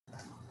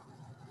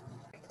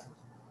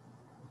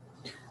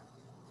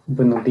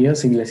Buenos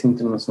días, Iglesia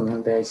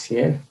Internacional de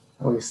ICF.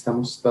 Hoy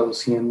estamos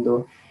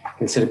traduciendo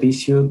el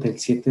servicio del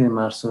 7 de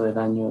marzo del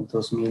año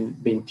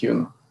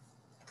 2021.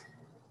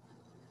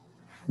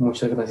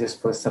 Muchas gracias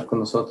por estar con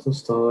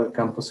nosotros, todo el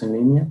campus en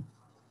línea.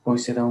 Hoy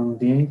será un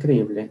día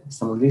increíble.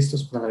 Estamos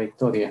listos para la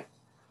victoria.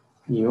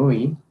 Y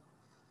hoy,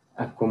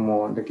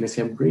 como la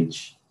Iglesia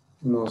Bridge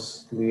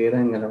nos lidera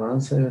en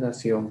alabanza de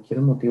oración,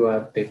 quiero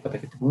motivarte para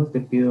que te pongas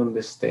de pie donde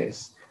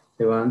estés.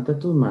 Levanta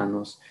tus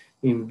manos.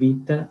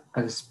 Invita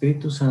al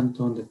Espíritu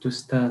Santo donde tú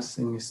estás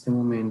en este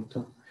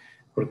momento,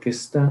 porque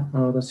esta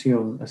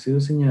adoración ha sido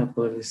diseñada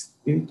por el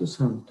Espíritu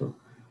Santo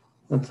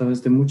a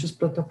través de muchas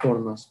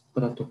plataformas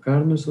para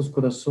tocar nuestros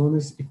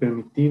corazones y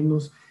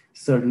permitirnos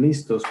estar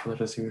listos para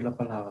recibir la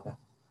palabra.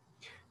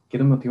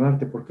 Quiero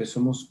motivarte porque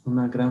somos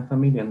una gran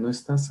familia. No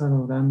estás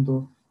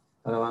alabando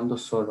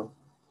solo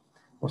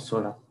o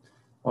sola.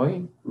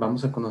 Hoy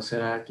vamos a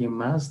conocer a alguien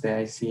más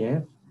de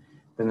ICF,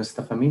 de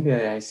nuestra familia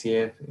de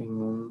ICF, en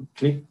un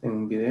clip, en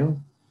un video.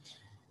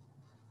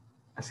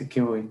 Así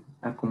que hoy,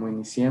 como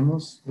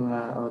iniciamos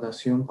la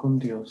oración con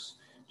Dios,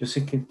 yo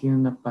sé que Él tiene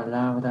una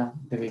palabra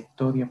de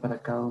victoria para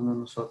cada uno de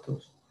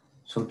nosotros.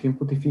 Son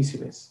tiempos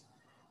difíciles.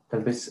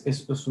 Tal vez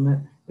esto es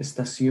una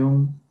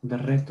estación de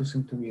retos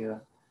en tu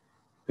vida,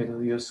 pero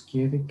Dios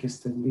quiere que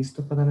estés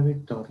listo para la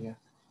victoria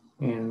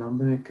en el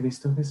nombre de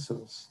Cristo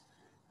Jesús.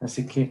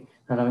 Así que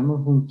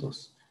alabemos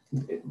juntos,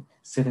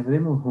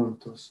 celebremos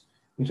juntos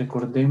y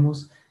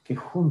recordemos que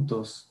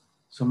juntos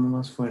somos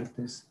más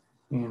fuertes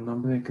en el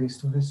nombre de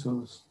Cristo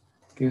Jesús.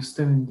 Que Dios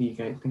te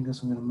bendiga y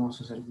tengas un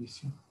hermoso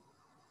servicio.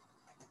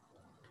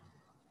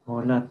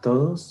 Hola a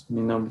todos,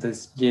 mi nombre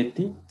es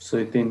Yeti,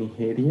 soy de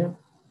Nigeria.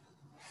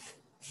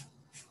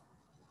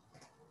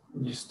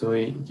 Yo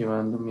estoy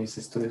llevando mis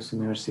estudios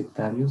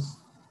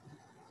universitarios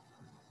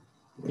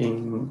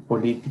en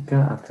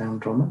política acá en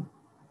Roma.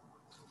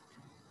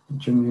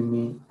 Yo me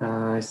uní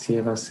a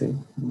ICF hace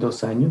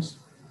 2 años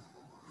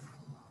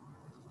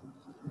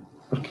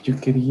porque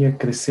yo quería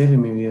crecer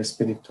en mi vida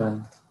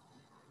espiritual.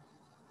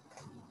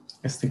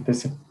 Esta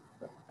iglesia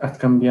ha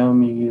cambiado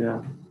mi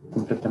vida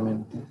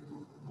completamente.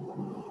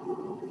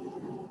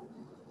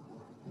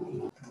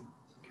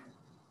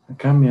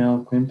 Acá me he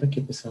dado cuenta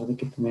que a pesar de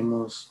que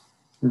tenemos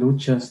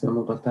luchas,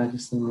 tenemos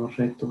batallas, tenemos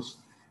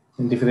retos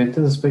en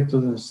diferentes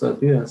aspectos de nuestras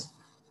vidas,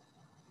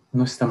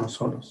 no estamos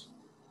solos.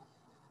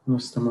 No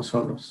estamos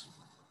solos.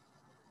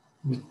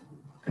 Y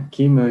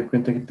aquí me doy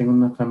cuenta que tengo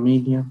una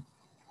familia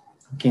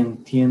que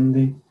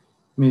entiende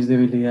mis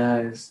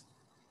debilidades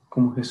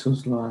como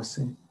Jesús lo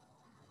hace.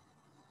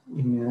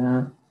 Y me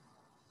da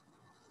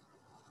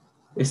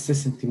este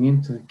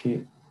sentimiento de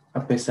que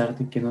a pesar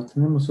de que no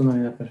tenemos una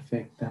vida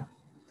perfecta,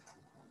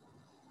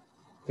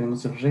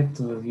 tenemos el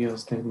reto de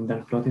Dios de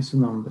brindar gloria a su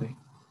nombre.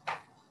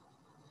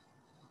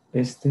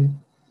 Este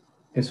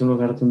es un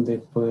lugar donde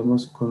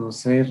podemos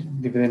conocer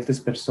diferentes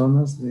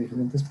personas de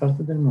diferentes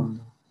partes del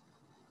mundo.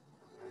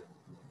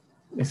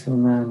 Es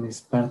una de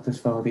mis partes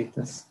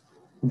favoritas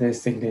de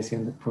esta iglesia,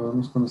 donde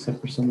podemos conocer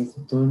personas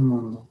de todo el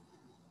mundo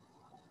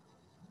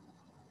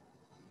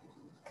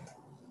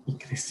y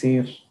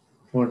crecer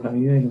por la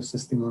vida y los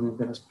testimonios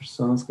de las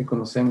personas que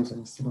conocemos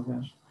en este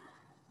lugar.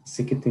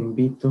 Así que te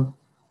invito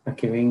a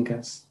que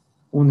vengas,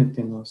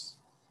 únetenos.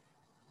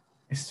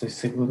 Estoy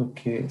seguro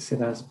que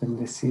serás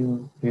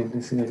bendecido y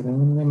bendecida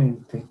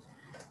grandemente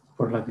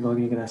por la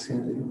gloria y gracia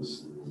de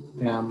Dios.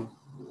 Te amo.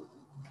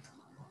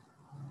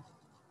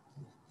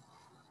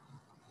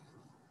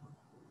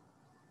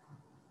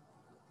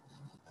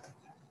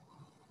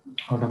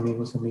 Hola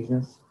amigos,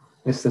 amigas.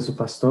 Este es su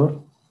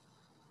pastor,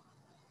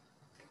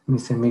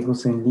 mis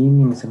amigos en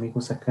línea, mis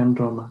amigos acá en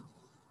Roma.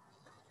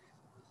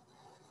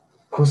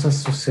 Cosas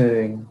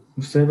suceden,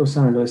 ustedes lo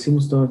saben, lo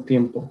decimos todo el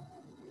tiempo,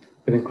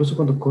 pero incluso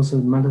cuando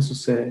cosas malas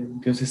suceden,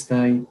 Dios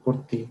está ahí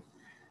por ti.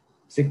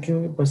 Sé que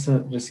hoy vas a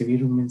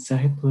recibir un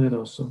mensaje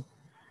poderoso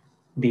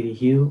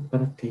dirigido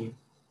para ti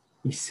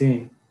y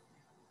sé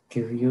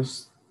que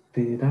Dios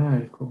te dirá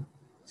algo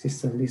si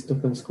estás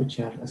listo para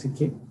escuchar. Así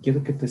que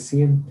quiero que te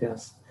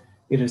sientas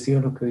y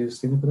reciba lo que Dios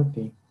tiene para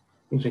ti.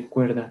 Y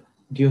recuerda,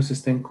 Dios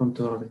está en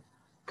control.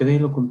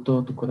 Créelo con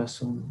todo tu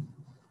corazón.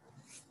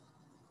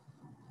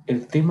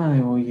 El tema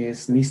de hoy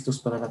es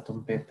listos para la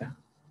trompeta.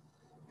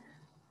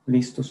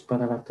 Listos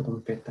para la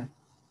trompeta.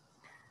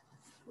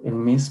 El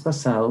mes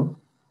pasado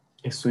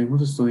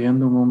estuvimos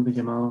estudiando a un hombre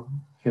llamado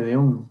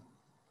Gedeón.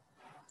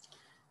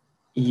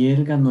 Y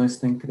él ganó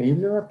esta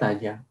increíble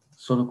batalla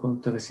solo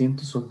con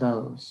 300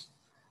 soldados,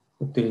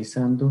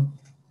 utilizando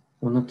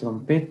una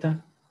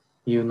trompeta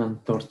y una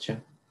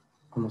antorcha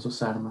como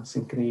sus armas.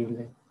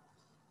 Increíble.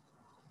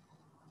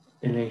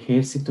 El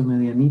ejército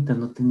medianita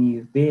no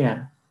tenía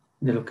idea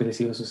de lo que les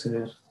iba a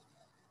suceder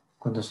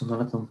cuando sonó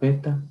la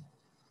trompeta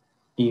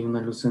y una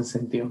luz se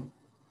encendió.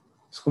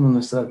 Es como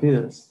nuestras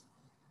vidas,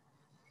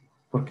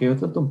 porque hay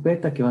otra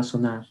trompeta que va a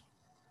sonar.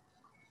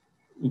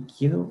 Y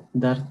quiero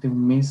darte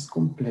un mes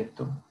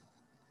completo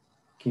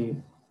que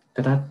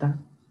trata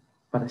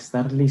para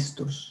estar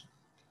listos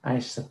a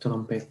esa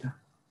trompeta.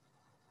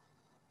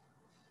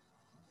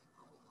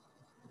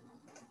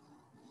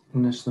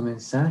 Nuestro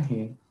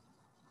mensaje,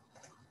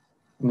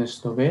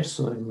 nuestro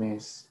verso del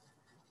mes,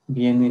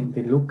 viene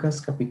de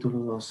Lucas capítulo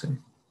 12,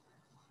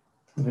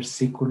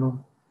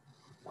 versículo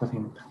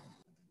 40.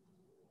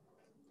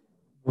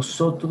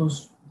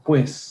 Vosotros,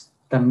 pues,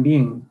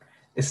 también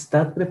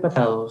estad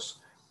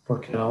preparados,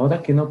 porque a la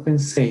hora que no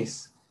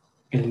penséis,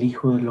 el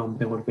Hijo del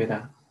Hombre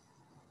volverá.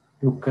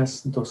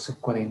 Lucas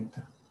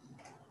 12:40.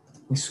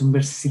 Es un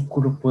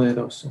versículo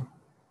poderoso,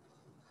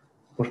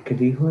 porque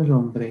el Hijo del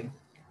Hombre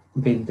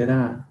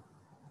vendrá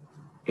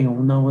en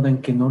una hora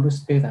en que no lo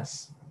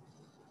esperas.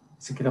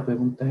 Así que la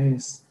pregunta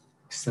es,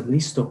 ¿estás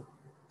listo?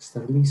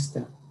 ¿Estás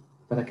lista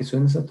para que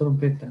suene esa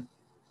trompeta?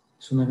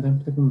 Es una gran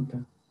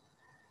pregunta,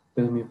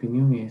 pero mi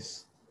opinión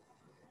es,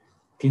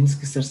 tienes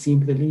que estar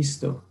siempre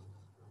listo,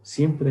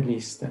 siempre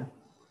lista.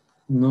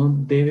 No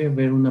debe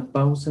haber una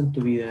pausa en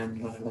tu vida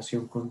en la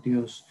relación con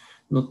Dios.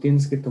 No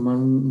tienes que tomar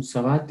un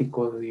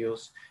sabático de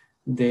Dios.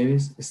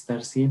 Debes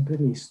estar siempre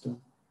listo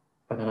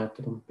para la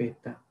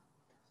trompeta,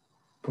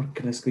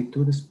 porque la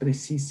escritura es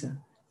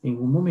precisa. En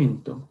un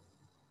momento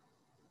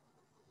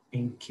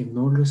en que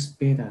no lo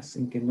esperas,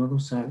 en que no lo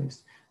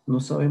sabes, no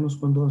sabemos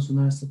cuándo va a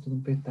sonar esta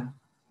trompeta.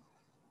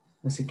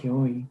 Así que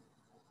hoy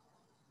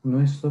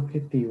nuestro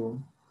objetivo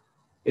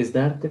es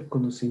darte el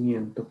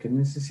conocimiento que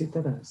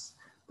necesitarás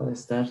para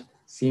estar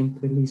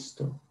siempre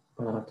listo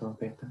para la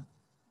trompeta.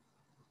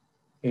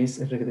 Es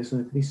el regreso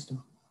de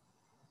Cristo.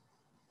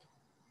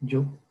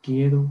 Yo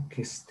quiero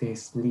que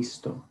estés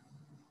listo,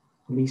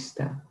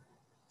 lista,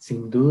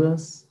 sin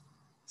dudas,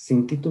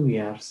 sin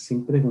titubear,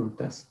 sin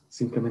preguntas,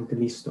 simplemente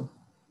listo.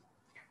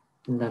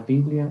 La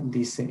Biblia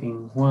dice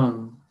en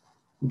Juan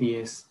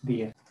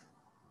 10:10,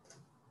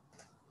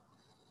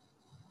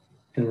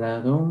 el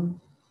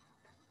ladrón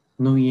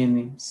no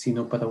viene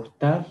sino para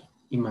hurtar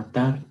y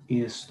matar y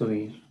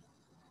destruir.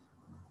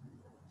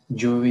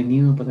 Yo he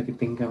venido para que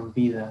tengan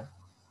vida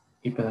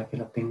y para que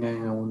la tengan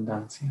en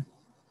abundancia.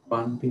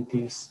 Juan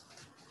 10:10.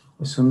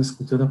 Es una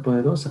escritura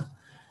poderosa,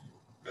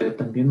 pero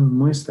también nos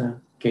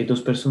muestra que hay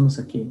dos personas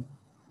aquí,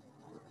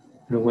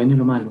 lo bueno y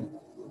lo malo,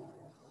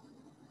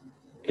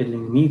 el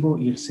enemigo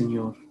y el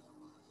Señor.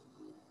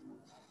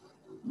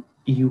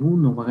 Y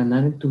uno va a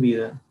ganar en tu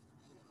vida,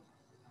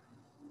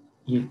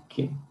 y el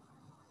que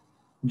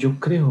yo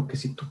creo que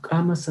si tú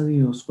amas a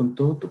Dios con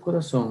todo tu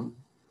corazón,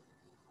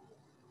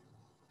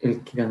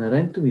 el que ganará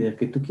en tu vida, el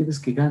que tú quieres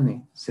que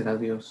gane, será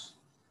Dios.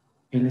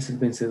 Él es el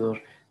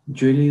vencedor.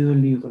 Yo he leído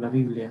el libro, la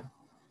Biblia,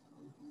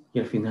 y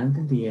al final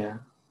del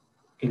día,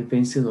 el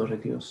vencedor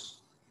es Dios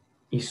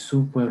y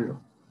su pueblo.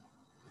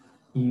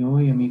 Y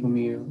hoy, amigo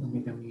mío,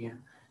 amiga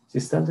mía, si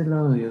estás del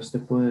lado de Dios, te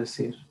puedo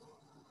decir,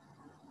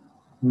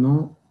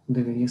 no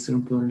debería ser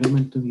un problema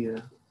en tu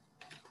vida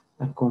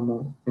a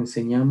cómo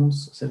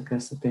enseñamos acerca de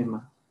este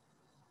tema.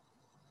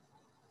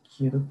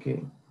 Quiero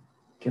que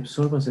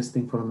absorbas esta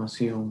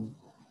información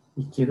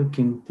y quiero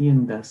que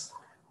entiendas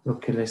lo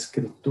que la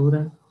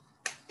Escritura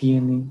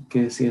tiene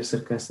que decir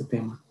acerca de este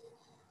tema.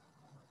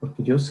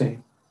 Porque yo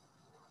sé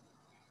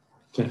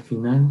que al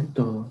final de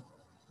todo,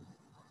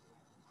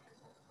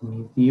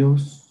 mi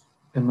Dios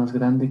es más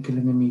grande que el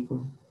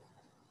enemigo.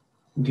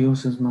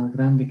 Dios es más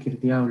grande que el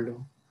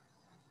diablo.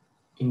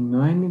 Y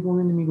no hay ningún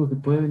enemigo que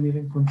pueda venir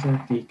en contra de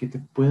ti, que te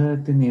pueda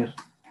detener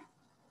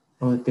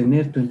o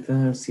detener tu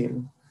entrada al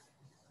cielo.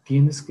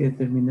 Tienes que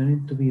determinar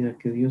en tu vida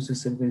que Dios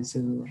es el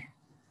vencedor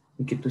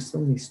y que tú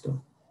estás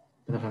listo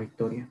para la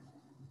victoria.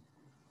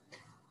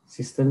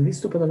 Si estás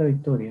listo para la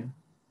victoria,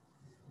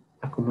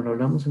 a como lo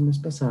hablamos el mes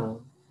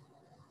pasado,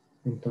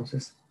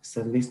 entonces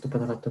estás listo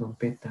para la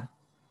trompeta.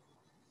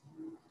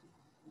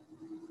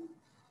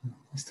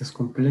 Estás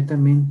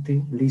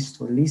completamente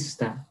listo,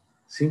 lista,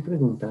 sin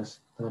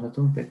preguntas, para la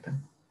trompeta.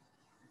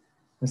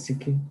 Así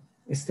que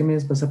este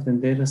mes vas a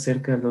aprender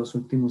acerca de los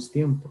últimos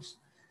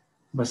tiempos.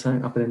 Vas a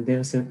aprender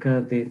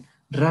acerca del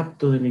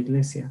rapto de la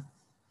iglesia.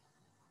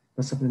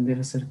 Vas a aprender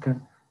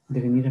acerca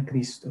de venir a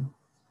Cristo.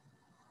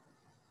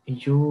 Y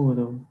yo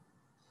oro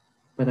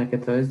para que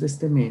a través de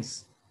este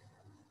mes,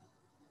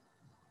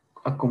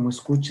 a como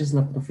escuches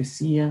la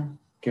profecía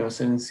que va a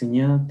ser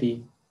enseñada a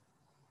ti,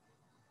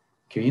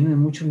 que viene en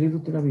muchos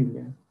libros de la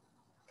Biblia,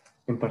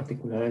 en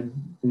particular el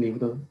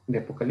libro de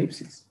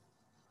Apocalipsis,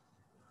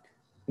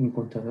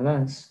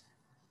 encontrarás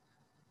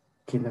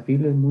que la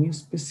Biblia es muy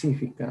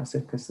específica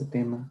acerca de este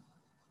tema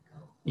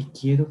y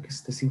quiero que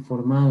estés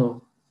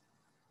informado.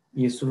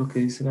 Y eso es lo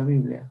que dice la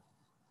Biblia.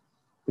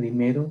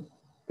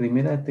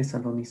 Primera de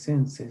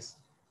Tesalonicenses,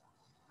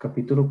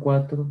 capítulo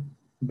 4,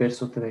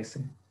 verso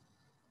 13.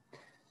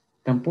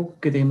 Tampoco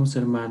queremos,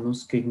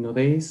 hermanos, que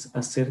ignoréis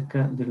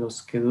acerca de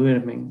los que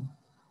duermen,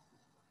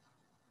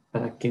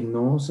 para que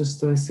no os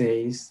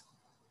estreséis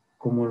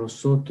como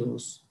los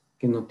otros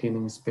que no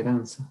tienen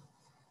esperanza.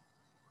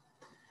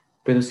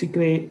 Pero si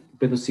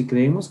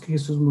creemos que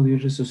Jesús murió y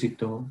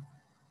resucitó,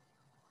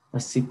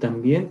 así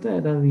también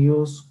traerá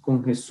Dios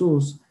con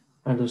Jesús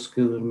a los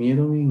que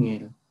durmieron en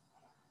él.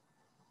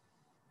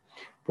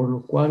 Por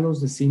lo cual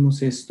os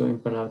decimos esto en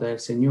palabra del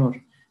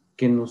Señor,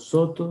 que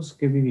nosotros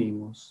que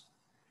vivimos,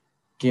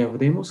 que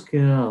habremos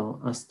quedado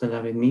hasta la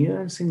venida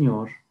del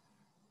Señor,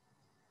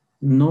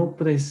 no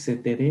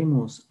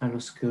precederemos a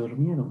los que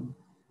durmieron.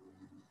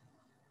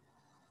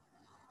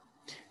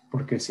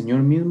 Porque el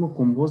Señor mismo,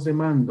 con voz de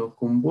mando,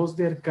 con voz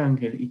de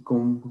arcángel y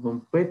con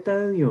trompeta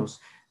de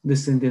Dios,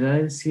 descenderá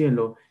del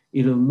cielo,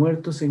 y los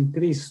muertos en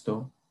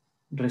Cristo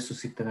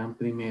resucitarán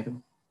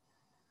primero.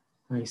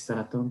 Ahí está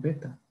la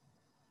trompeta.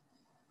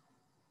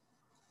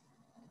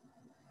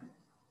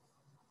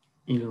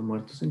 Y los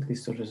muertos en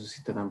Cristo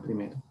resucitarán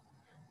primero.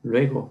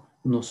 Luego,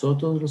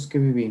 nosotros los que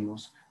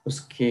vivimos,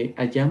 los que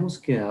hayamos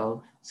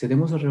quedado,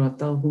 seremos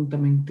arrebatados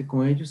juntamente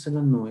con ellos en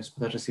las nubes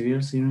para recibir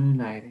al Señor en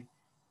el aire.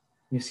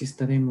 Y así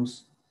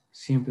estaremos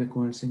siempre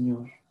con el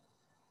Señor.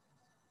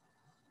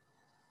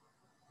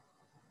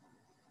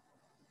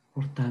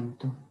 Por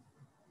tanto,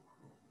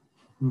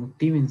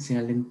 motívense,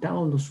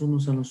 alentados los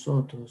unos a los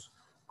otros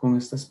con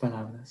estas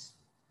palabras.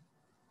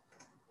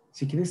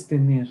 Si quieres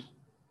tener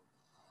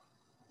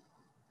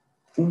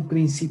un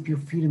principio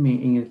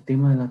firme en el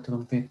tema de la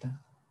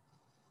trompeta,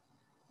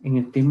 en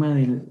el tema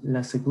de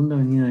la segunda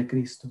venida de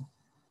Cristo,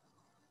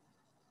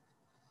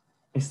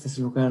 este es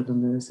el lugar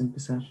donde debes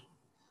empezar.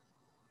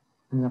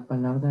 En la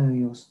palabra de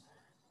Dios.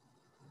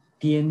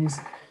 Tienes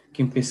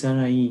que empezar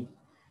ahí.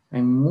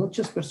 Hay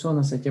muchas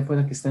personas allá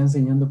afuera que están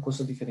enseñando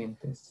cosas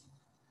diferentes,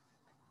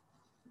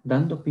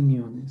 dando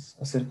opiniones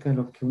acerca de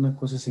lo que una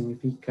cosa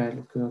significa y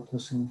lo que otra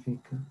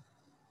significa.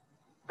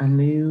 Han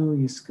leído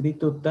y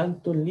escrito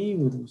tantos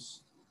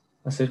libros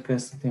acerca de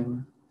este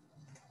tema,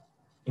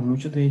 y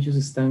muchos de ellos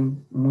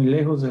están muy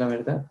lejos de la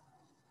verdad.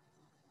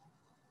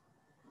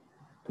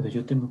 Pero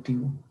yo te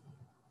motivo.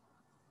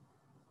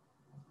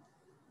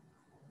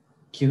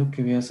 Quiero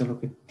que veas a lo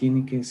que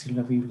tiene que decir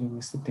la Biblia en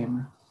este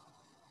tema.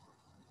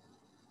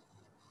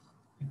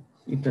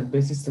 Y tal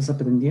vez estás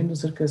aprendiendo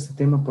acerca de este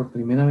tema por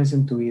primera vez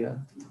en tu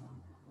vida.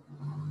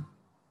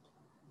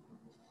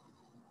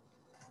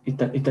 Y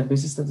tal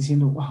vez estás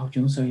diciendo, wow,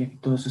 yo no sabía que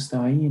todo eso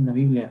estaba ahí en la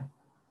Biblia.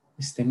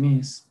 Este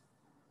mes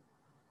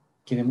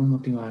queremos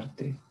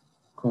motivarte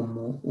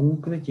como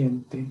un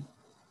creyente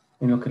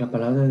en lo que la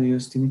palabra de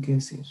Dios tiene que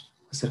decir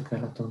acerca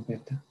de la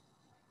trompeta.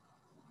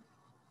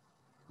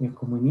 Y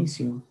como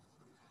inicio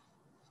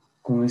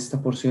con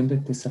esta porción de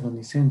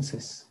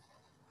Tesalonicenses,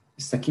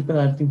 está aquí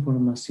para darte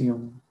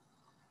información.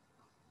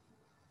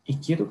 Y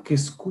quiero que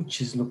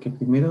escuches lo que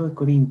 1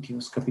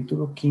 Corintios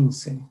capítulo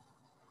 15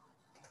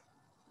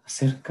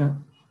 acerca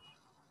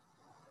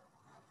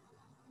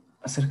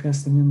de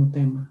este mismo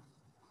tema,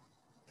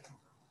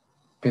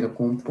 pero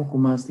con un poco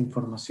más de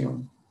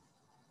información.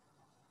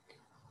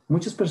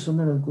 Muchas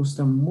personas les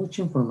gusta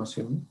mucha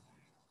información,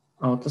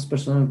 a otras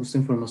personas les gusta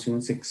información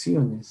en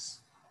secciones.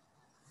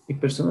 Y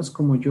personas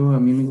como yo, a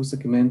mí me gusta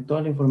que me den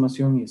toda la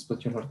información y después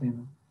yo la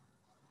ordeno.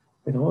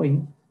 Pero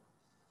hoy,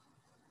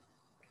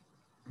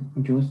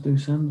 yo estoy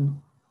usando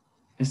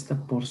esta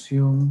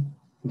porción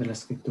de la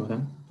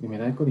escritura,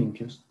 1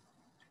 Corintios,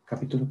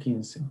 capítulo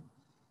 15,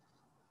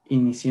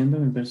 iniciando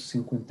en el verso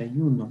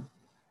 51,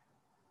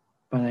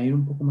 para ir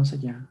un poco más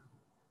allá.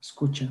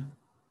 Escucha,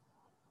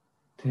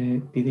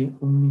 te diré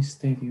un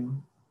misterio.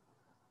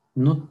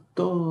 No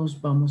todos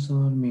vamos a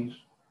dormir,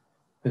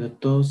 pero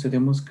todos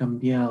seremos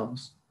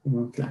cambiados en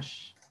un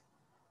flash.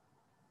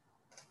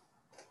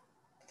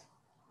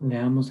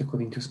 Leamos de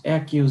Corintios. He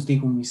aquí os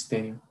digo un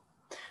misterio.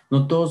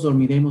 No todos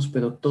dormiremos,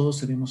 pero todos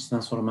seremos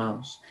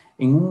transformados.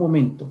 En un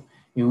momento,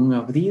 en un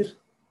abrir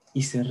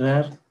y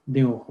cerrar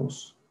de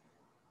ojos.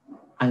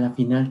 A la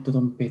final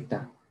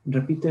trompeta.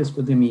 Repite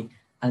después de mí.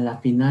 A la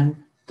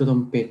final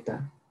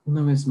trompeta.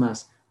 Una vez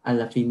más. A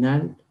la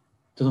final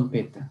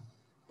trompeta.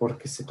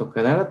 Porque se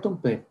tocará la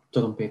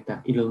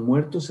trompeta y los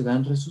muertos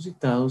serán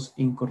resucitados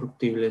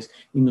incorruptibles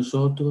y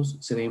nosotros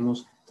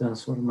seremos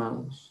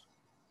transformados.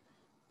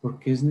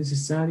 Porque es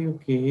necesario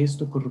que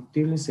esto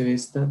corruptible se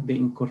vista de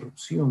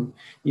incorrupción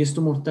y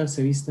esto mortal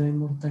se vista de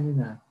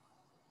inmortalidad.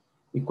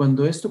 Y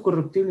cuando esto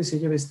corruptible se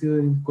haya vestido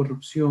de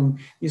incorrupción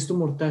y esto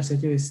mortal se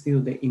haya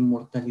vestido de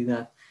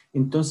inmortalidad,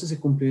 entonces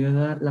se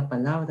cumplirá la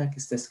palabra que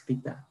está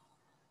escrita: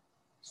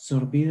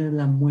 sorbida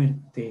la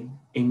muerte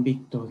en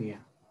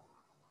victoria.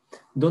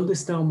 ¿Dónde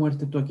está, oh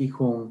muerte, tu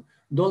aguijón?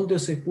 ¿Dónde, oh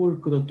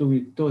sepulcro, tu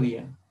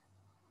victoria?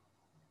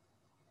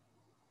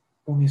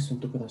 Pon eso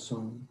en tu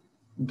corazón.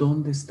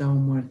 ¿Dónde está, oh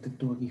muerte,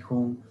 tu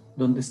aguijón?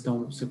 ¿Dónde está,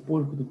 oh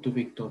sepulcro, tu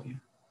victoria?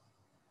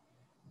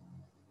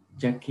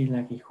 Ya que el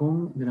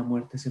aguijón de la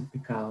muerte es el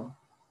pecado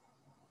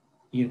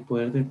y el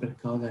poder del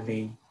pecado la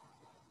ley.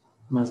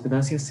 Mas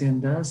gracias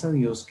sean dadas a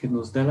Dios que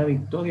nos da la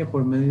victoria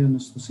por medio de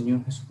nuestro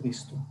Señor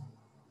Jesucristo.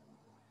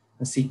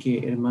 Así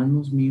que,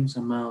 hermanos míos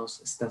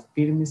amados, estad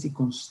firmes y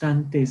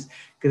constantes,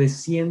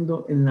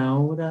 creciendo en la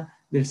obra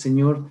del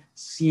Señor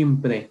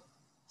siempre,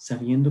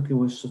 sabiendo que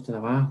vuestro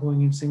trabajo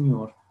en el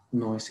Señor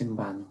no es en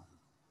vano.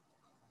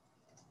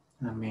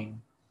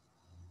 Amén.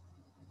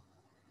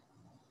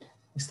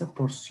 Esta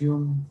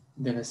porción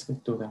de la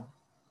Escritura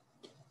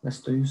la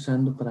estoy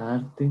usando para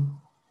darte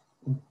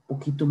un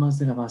poquito más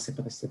de la base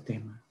para este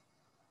tema.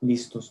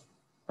 Listos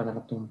para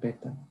la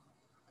trompeta.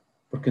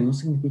 Porque no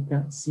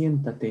significa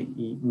siéntate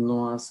y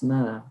no haz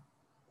nada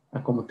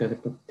a como te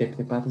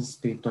prepares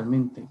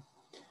espiritualmente.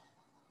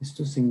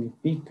 Esto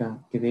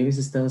significa que debes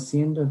estar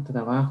haciendo el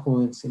trabajo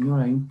del Señor.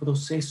 Hay un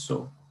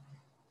proceso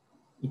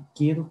y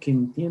quiero que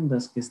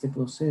entiendas que este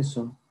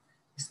proceso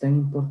es tan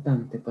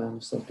importante para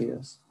nuestras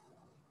vidas.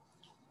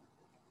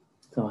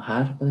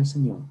 Trabajar para el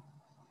Señor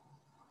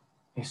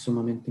es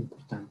sumamente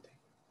importante.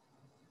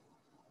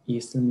 Y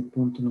este es mi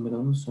punto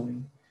número 2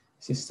 hoy.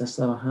 Si estás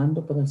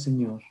trabajando para el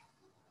Señor,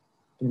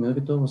 primero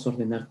que todo vas a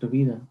ordenar tu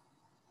vida.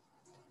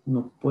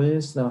 No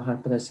puedes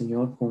trabajar para el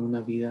Señor con una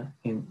vida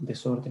en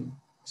desorden,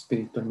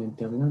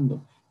 espiritualmente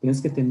hablando.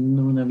 Tienes que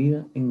tener una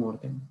vida en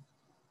orden.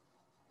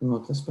 En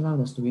otras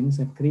palabras, tú vienes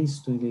a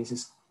Cristo y le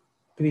dices,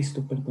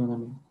 Cristo,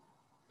 perdóname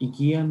y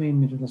guíame en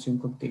mi relación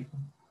contigo.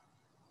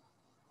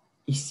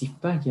 Y si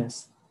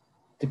fallas,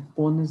 te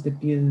pones de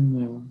pie de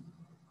nuevo,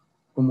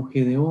 como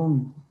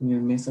Gedeón en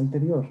el mes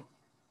anterior.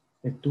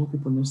 Él tuvo que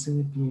ponerse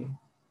de pie.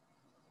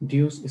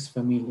 Dios es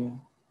familia.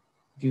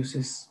 Dios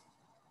es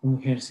un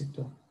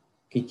ejército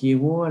que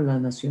llevó a la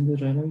nación de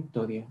Israel a la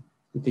victoria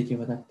y te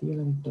llevará a ti a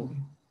la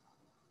victoria.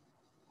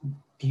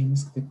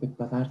 Tienes que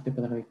prepararte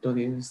para la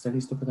victoria. Debes estar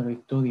listo para la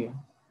victoria.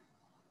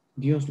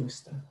 Dios lo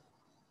está.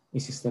 Y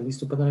si estás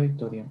listo para la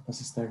victoria, vas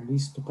a estar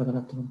listo para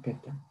la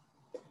trompeta.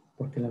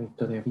 Porque la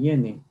victoria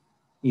viene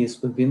y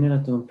después viene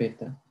la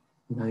trompeta.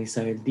 Nadie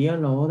sabe el día o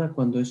la hora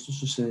cuando esto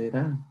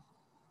sucederá.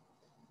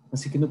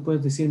 Así que no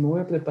puedes decir, me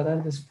voy a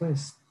preparar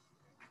después.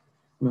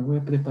 Me voy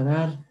a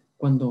preparar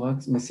cuando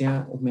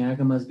me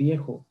haga más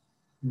viejo.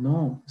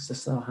 No,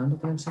 estás trabajando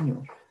para el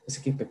Señor.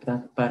 Así que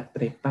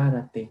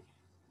prepárate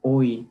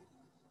hoy.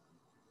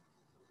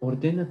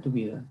 Ordena tu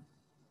vida,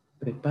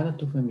 prepara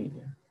tu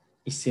familia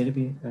y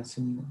sirve al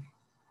Señor.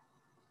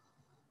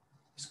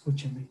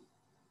 Escúchame.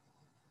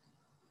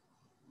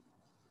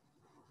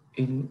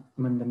 El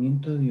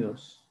mandamiento de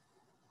Dios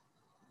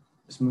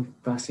es muy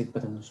fácil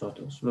para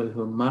nosotros. Lo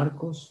dijo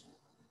Marcos,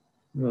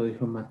 lo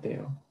dijo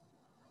Mateo,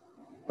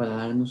 para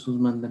darnos sus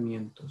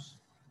mandamientos,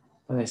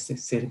 para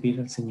servir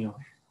al Señor.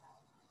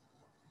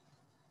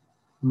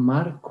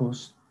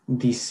 Marcos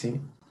dice,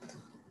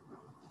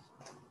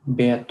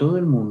 ve a todo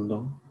el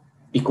mundo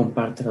y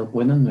comparte las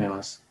buenas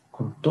nuevas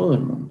con todo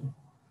el mundo.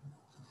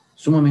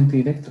 Sumamente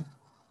directo.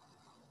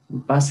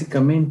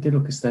 Básicamente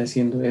lo que está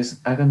diciendo es,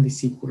 hagan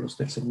discípulos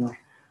del Señor.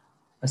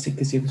 Así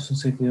que si eres un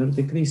seguidor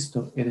de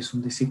Cristo, eres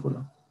un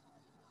discípulo.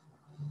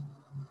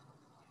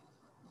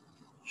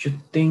 Yo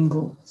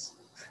tengo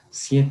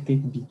 7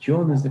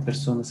 billones de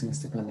personas en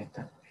este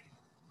planeta.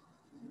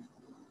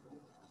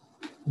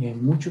 Y hay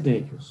muchos de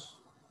ellos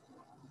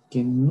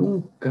que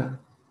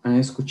nunca han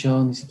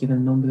escuchado ni siquiera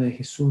el nombre de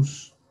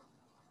Jesús.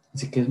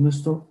 Así que es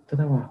nuestro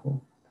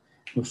trabajo,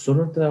 no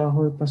solo el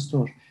trabajo del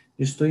pastor.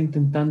 Yo estoy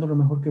intentando lo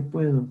mejor que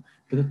puedo,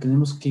 pero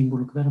tenemos que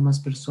involucrar a más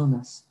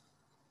personas.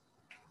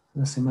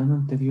 La semana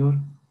anterior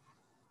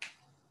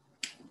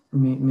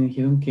me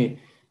dijeron que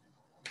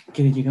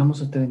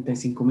llegamos a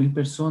 35,000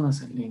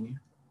 personas en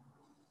línea.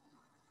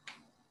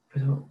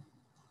 Pero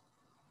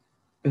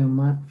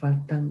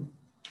faltan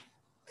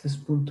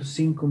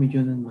 3.5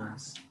 millones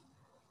más.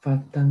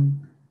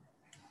 Faltan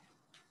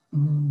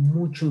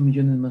muchos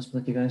millones más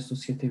para llegar a estos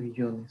 7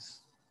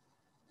 billones.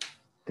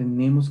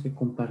 Tenemos que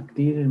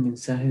compartir el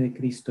mensaje de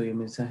Cristo y el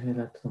mensaje de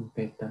la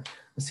trompeta.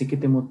 Así que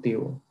te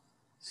motivo,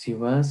 si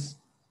vas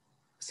a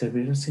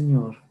servir al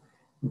Señor,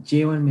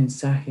 lleva el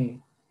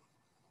mensaje.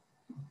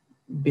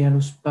 Ve a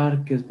los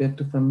parques, ve a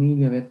tu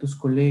familia, ve a tus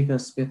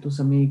colegas, ve a tus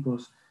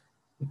amigos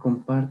y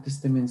comparte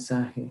este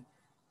mensaje,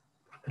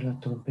 porque la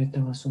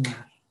trompeta va a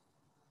sonar.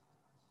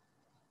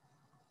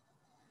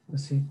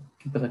 Así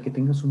que para que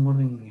tengas un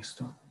orden en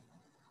esto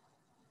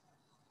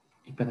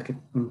y para que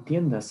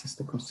entiendas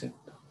este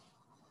concepto,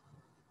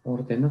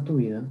 ordena tu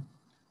vida,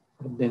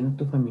 ordena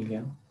tu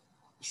familia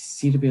y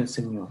sirve al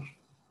Señor.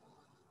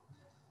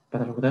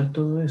 Para lograr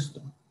todo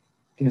esto,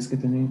 tienes que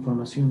tener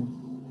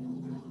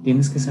información.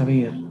 Tienes que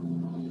saber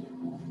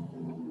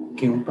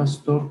que un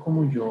pastor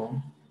como yo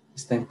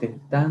está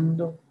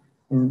intentando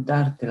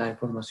darte la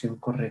información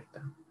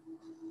correcta.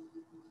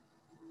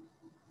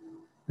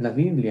 La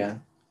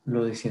Biblia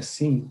lo dice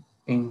así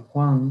en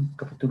Juan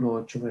capítulo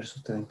 8,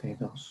 verso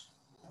 32.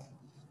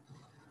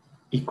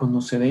 Y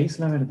conoceréis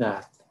la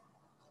verdad,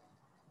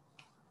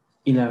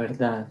 y la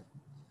verdad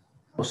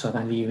os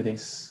hará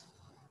libres.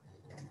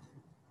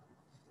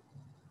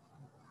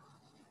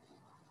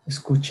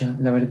 Escucha,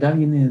 la verdad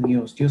viene de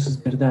Dios. Dios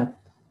es verdad,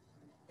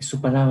 es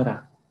su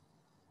palabra.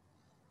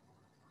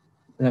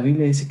 La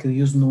Biblia dice que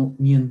Dios no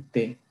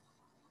miente,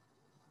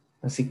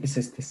 así que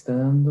se te está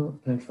dando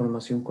la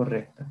información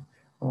correcta.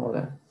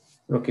 Ahora,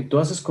 lo que tú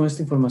haces con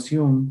esta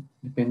información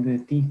depende de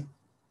ti.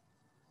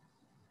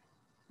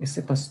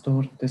 Este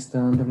pastor te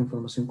está dando la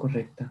información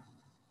correcta.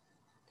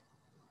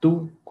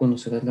 Tú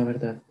conocerás la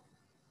verdad.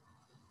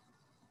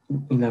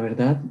 Y la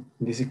verdad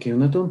dice que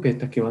una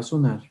trompeta que va a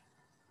sonar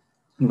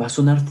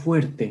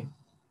fuerte.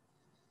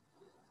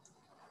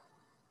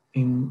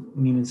 En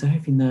mi mensaje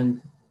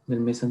final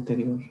del mes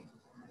anterior,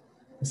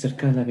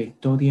 acerca de la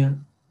victoria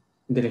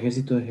del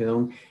ejército de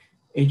Gedeón,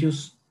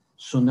 ellos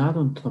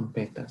sonaron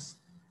trompetas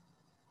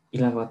y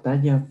la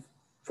batalla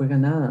fue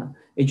ganada.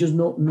 Ellos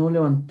no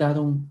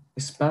levantaron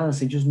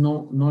espadas, ellos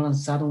no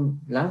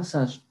lanzaron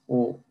lanzas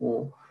o,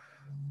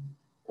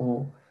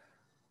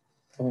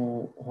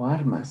 o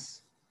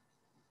armas.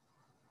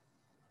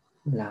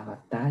 La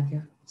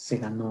batalla se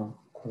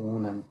ganó con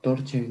una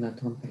antorcha y una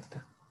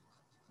trompeta.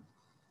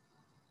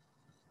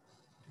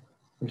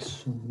 El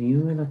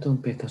sonido de la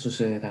trompeta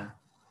sucederá.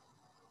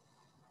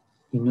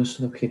 Y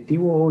nuestro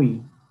objetivo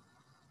hoy,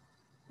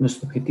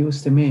 nuestro objetivo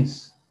este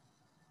mes,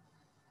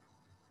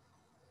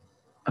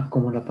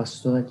 como la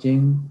pastora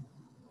Jen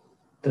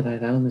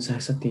traerá los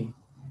mensajes a ti,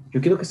 yo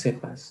quiero que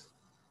sepas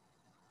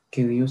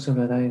que Dios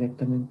hablará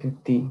directamente a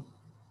ti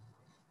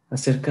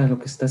acerca de lo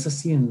que estás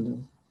haciendo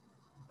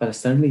para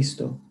estar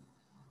listo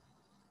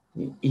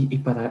y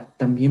para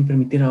también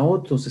permitir a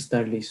otros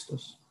estar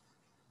listos.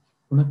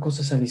 Una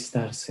cosa es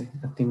alistarse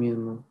a ti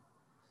mismo,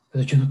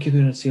 pero yo no quiero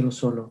ir al cielo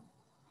solo.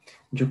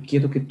 Yo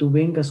quiero que tú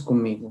vengas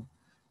conmigo.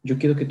 Yo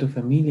quiero que tu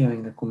familia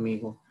venga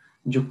conmigo.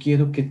 Yo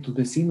quiero que tus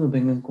vecinos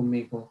vengan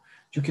conmigo.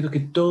 Yo quiero que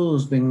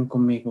todos vengan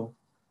conmigo.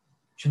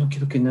 Yo no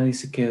quiero que nadie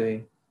se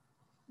quede.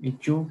 Y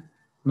yo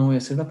no voy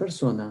a ser la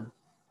persona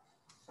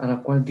a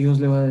la cual Dios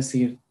le va a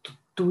decir, tú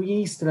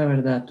tuviste la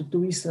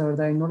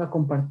verdad y no la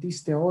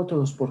compartiste a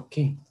otros. ¿Por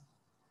qué?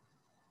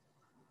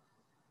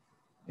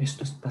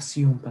 Esto es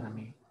pasión para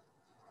mí.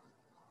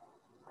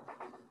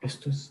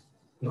 Esto es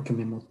lo que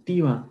me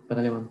motiva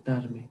para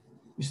levantarme.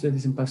 Y ustedes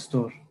dicen,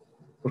 pastor,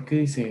 ¿por qué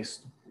dice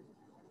esto?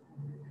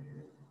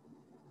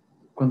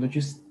 Cuando yo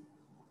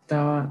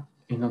estaba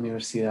en la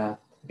universidad,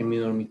 en mi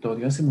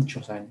dormitorio, hace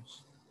muchos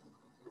años,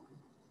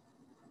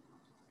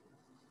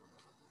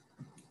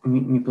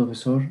 mi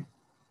profesor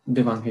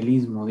de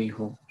evangelismo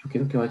dijo, yo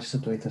quiero que vayas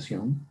a tu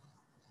habitación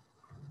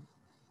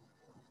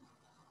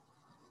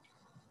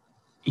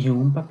y en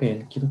un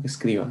papel quiero que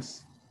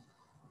escribas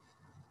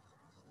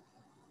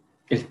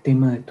el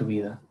tema de tu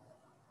vida,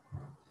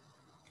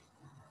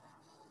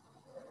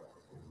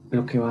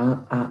 lo que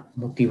va a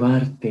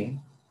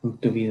motivarte en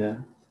tu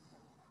vida,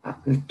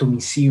 tu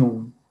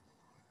misión,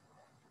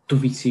 tu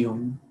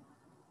visión.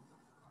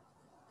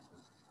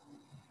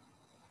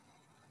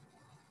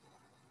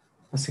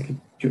 Así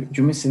que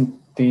yo me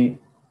senté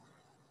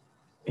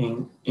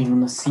en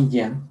una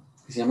silla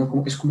que se llama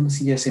es como una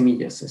silla de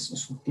semillas,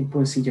 es un tipo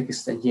de silla que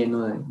está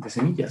lleno de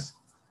semillas.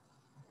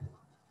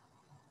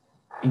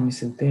 Y me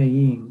senté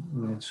ahí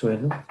en el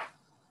suelo,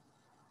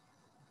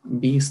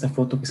 vi esta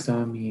foto que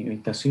estaba en mi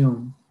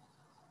habitación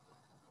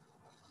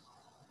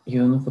y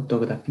era una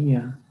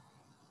fotografía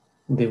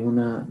de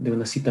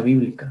una cita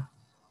bíblica.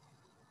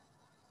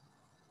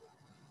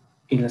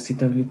 Y la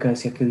cita bíblica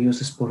decía que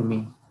Dios es por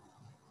mí.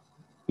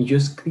 Y yo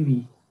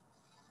escribí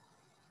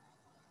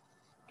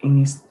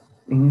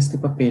en este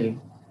papel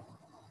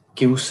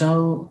que he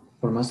usado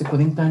por más de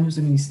 40 años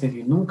de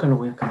ministerio y nunca lo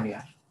voy a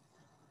cambiar.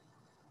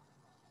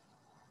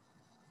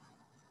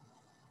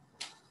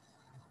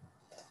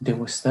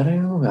 Debo estar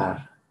en un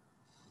lugar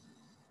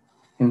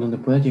en donde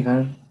pueda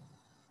llegar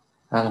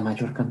a la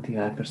mayor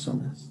cantidad de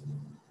personas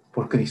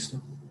por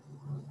Cristo.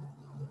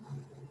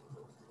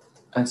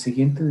 Al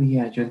siguiente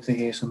día yo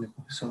entregué eso a mi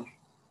profesor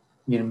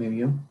y él me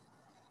vio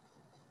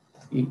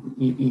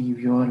y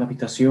vio a la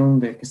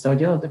habitación que estaba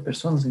llena de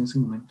personas en ese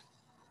momento.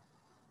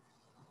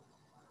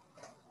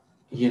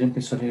 Y él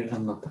empezó a leer las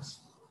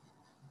notas.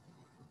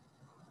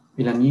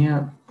 Y la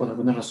mía, por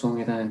alguna razón,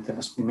 era entre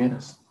las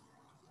primeras.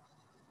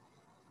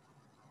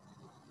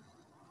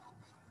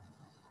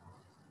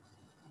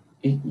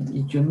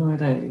 Y yo no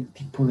era el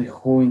tipo de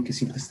joven que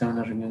siempre estaba en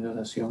la reunión de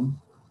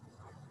oración.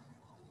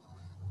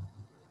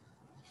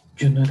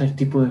 Yo no era el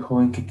tipo de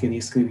joven que quería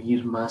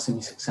escribir más en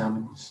mis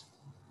exámenes.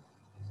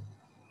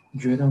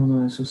 Yo era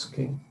uno de esos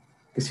que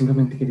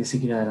simplemente quería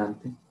seguir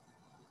adelante.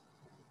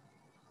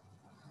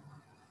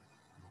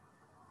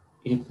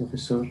 Y el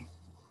profesor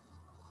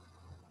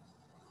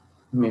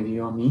me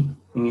vio a mí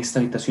en esta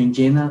habitación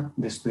llena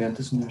de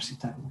estudiantes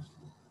universitarios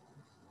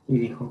y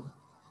dijo,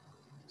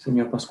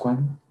 señor Pascual,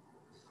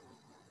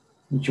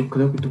 yo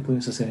creo que tú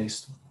puedes hacer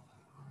esto.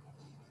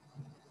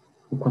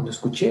 Y cuando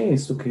escuché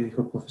esto que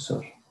dijo el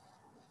profesor,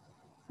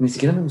 ni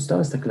siquiera me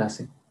gustaba esta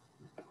clase.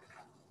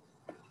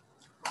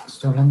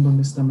 Estoy hablando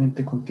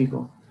honestamente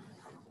contigo.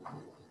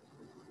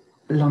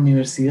 La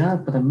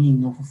universidad para mí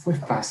no fue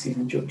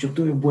fácil. Yo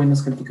tuve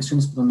buenas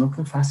calificaciones, pero no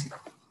fue fácil.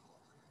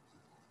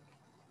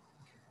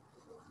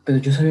 Pero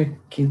yo sabía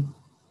que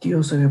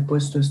Dios había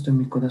puesto esto en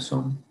mi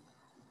corazón.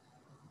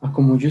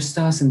 Como yo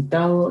estaba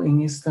sentado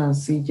en esta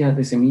silla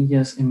de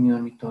semillas en mi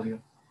dormitorio,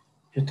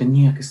 yo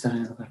tenía que estar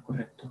en el lugar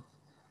correcto.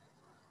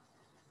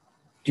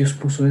 Dios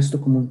puso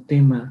esto como un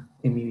tema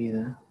en mi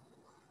vida.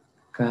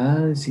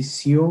 Cada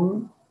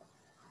decisión,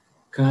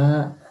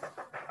 cada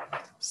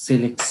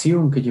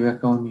selección que llevé a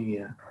cabo en mi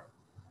vida,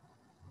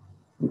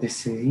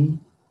 decidí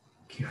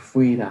que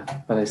fuera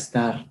para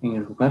estar en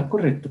el lugar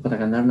correcto, para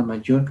ganar la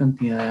mayor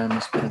cantidad de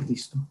almas para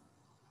Cristo.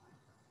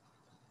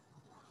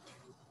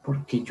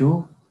 Porque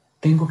yo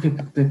tengo que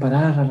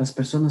preparar a las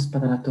personas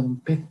para la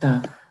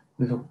trompeta,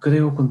 lo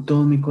creo con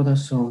todo mi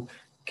corazón.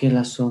 que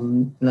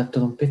la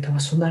trompeta va a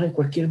sonar en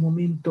cualquier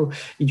momento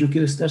y yo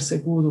quiero estar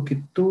seguro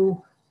que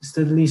tú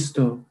estés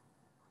listo.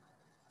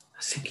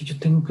 Así que yo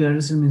tengo que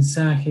darles el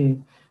mensaje,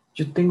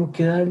 yo tengo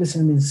que darles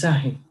el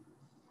mensaje.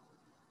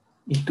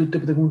 Y tú te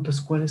preguntas,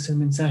 ¿cuál es el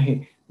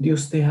mensaje?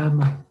 Dios te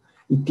ama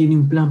y tiene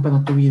un plan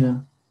para tu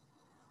vida.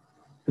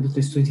 Pero te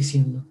estoy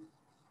diciendo,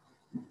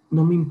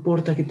 no me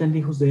importa qué tan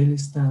lejos de Él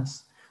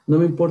estás. No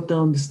me importa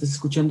dónde estés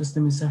escuchando este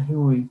mensaje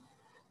hoy.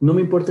 No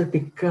me importa el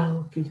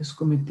pecado que hayas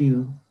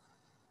cometido.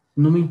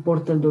 No me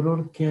importa el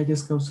dolor que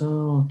hayas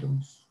causado a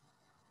otros.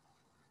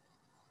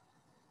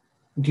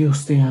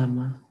 Dios te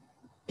ama.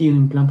 Tiene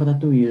un plan para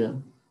tu vida.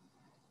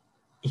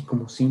 Y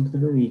como siempre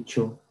lo he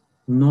dicho,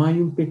 no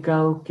hay un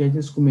pecado que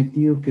hayas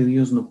cometido que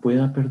Dios no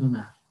pueda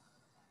perdonar.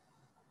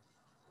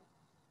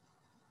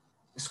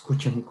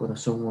 Escucha mi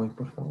corazón hoy,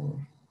 por favor.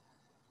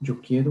 Yo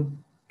quiero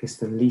que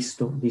estés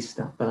listo,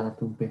 lista para la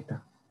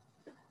trompeta,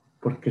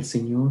 porque el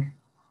Señor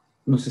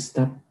nos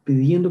está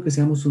pidiendo que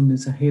seamos sus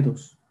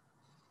mensajeros,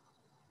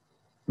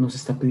 nos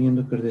está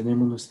pidiendo que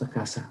ordenemos nuestra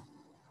casa.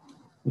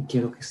 Y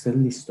quiero que estés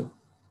listo,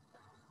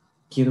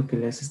 quiero que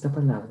leas esta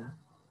palabra,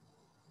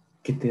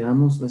 que te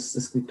damos las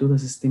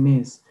escrituras este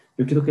mes.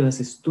 Yo quiero que las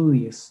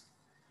estudies,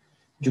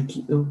 yo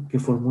quiero que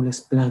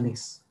formules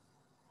planes.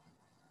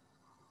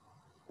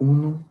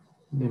 Uno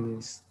de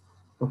mis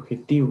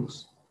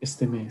objetivos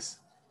este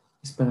mes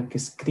es para que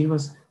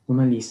escribas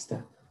una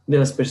lista de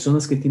las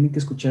personas que tienen que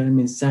escuchar el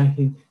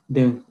mensaje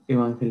de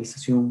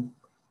evangelización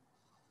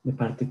de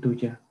parte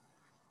tuya.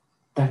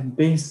 Tal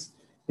vez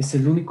es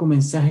el único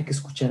mensaje que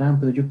escucharán,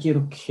 pero yo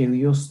quiero que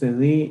Dios te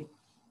dé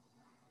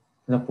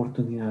la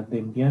oportunidad de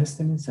enviar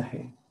este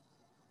mensaje.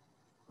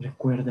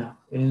 Recuerda,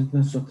 es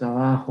nuestro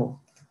trabajo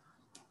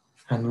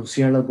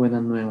anunciar las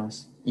buenas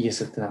nuevas y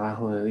es el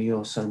trabajo de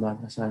Dios salvar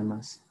las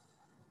almas.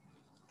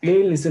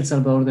 Él es el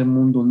Salvador del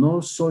mundo,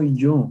 no soy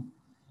yo.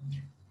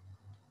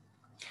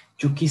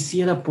 Yo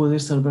quisiera poder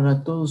salvar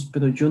a todos,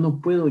 pero yo no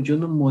puedo, yo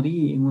no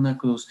morí en una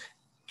cruz.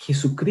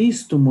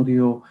 Jesucristo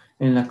murió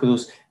en la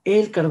cruz.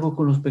 Él cargó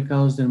con los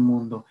pecados del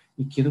mundo.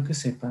 Y quiero que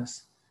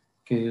sepas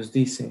que Dios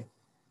dice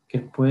que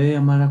puede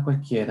amar a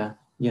cualquiera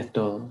y a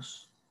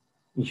todos.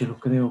 Y yo lo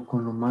creo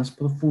con lo más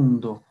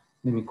profundo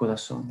de mi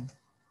corazón.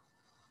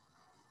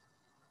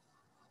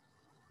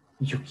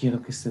 Y yo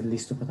quiero que estés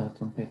listo para la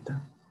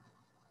trompeta.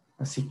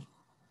 Así que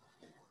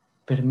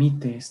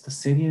permite esta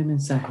serie de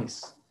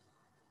mensajes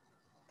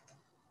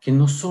que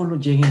no solo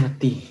lleguen a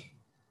ti.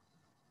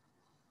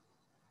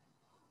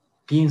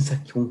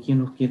 Piensa con quién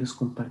lo quieres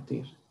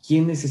compartir.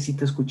 ¿Quién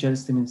necesita escuchar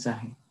este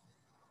mensaje?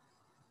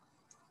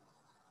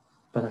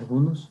 Para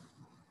algunos,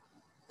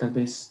 tal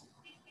vez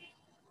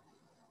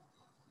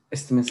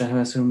este mensaje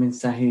va a ser un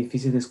mensaje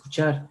difícil de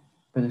escuchar,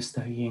 pero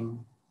está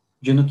bien.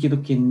 Yo no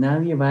quiero que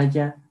nadie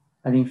vaya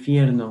al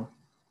infierno,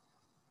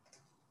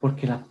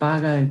 porque la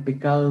paga del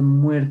pecado es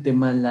muerte,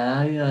 mas la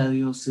dádiva de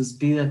Dios es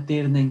vida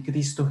eterna en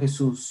Cristo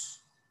Jesús.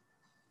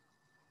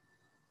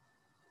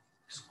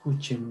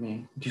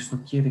 Escúchenme, Dios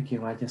no quiere que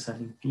vayas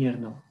al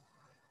infierno,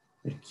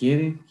 Él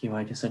quiere que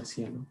vayas al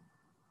cielo,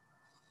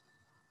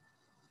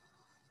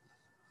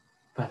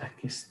 para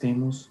que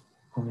estemos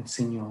con el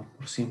Señor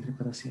por siempre y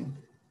para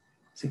siempre.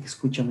 Así que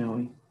escúchame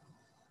hoy.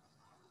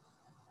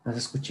 Has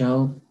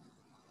escuchado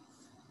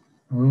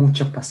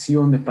mucha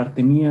pasión de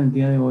parte mía el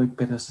día de hoy,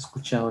 pero has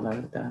escuchado la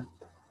verdad.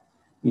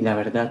 Y la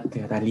verdad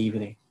te hará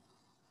libre.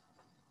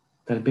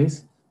 Tal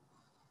vez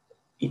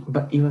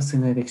ibas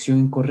en la dirección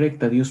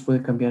incorrecta. Dios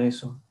puede cambiar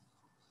eso.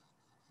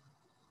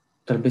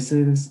 Tal vez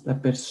eres la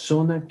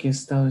persona que ha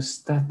estado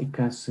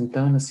estática,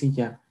 sentada en la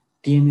silla.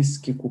 Tienes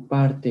que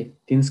ocuparte,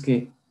 tienes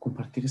que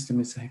compartir este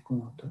mensaje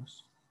con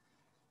otros.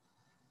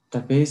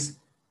 Tal vez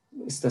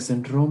estás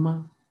en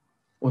Roma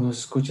o nos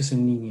escuchas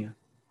en línea.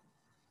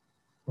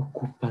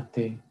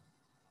 Ocúpate.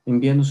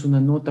 Envíanos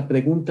una nota,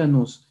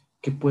 pregúntanos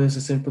qué puedes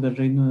hacer por el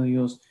reino de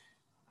Dios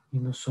y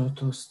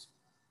nosotros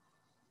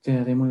te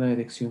daremos la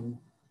dirección.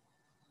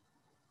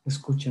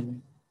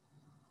 Escúchame.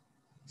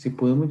 Si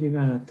podemos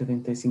llegar a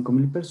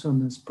 35,000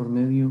 personas por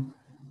medio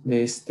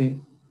de este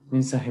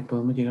mensaje,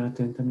 podemos llegar a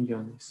 30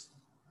 millones.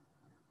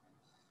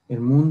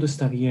 El mundo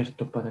está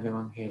abierto para el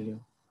Evangelio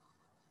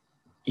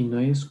y no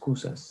hay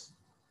excusas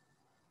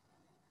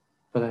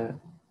para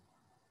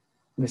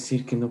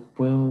decir que no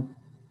puedo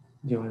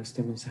llevar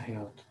este mensaje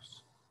a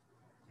otros.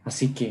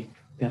 Así que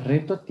te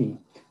reto a ti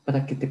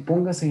para que te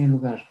pongas en el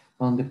lugar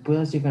a donde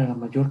puedas llegar a la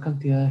mayor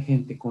cantidad de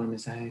gente con el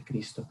mensaje de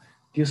Cristo.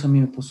 Dios a mí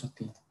me puso a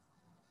ti.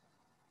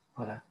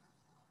 Ahora,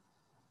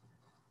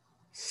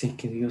 sé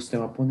que Dios te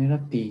va a poner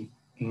a ti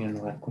en el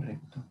lugar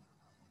correcto.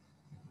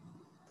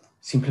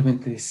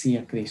 Simplemente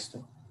decía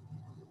Cristo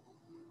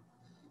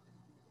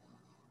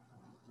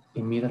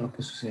y mira lo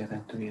que sucederá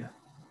en tu vida.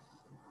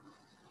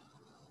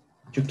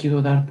 Yo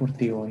quiero dar por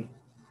ti hoy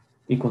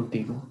y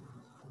contigo.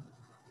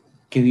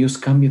 Que Dios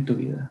cambie tu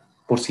vida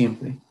por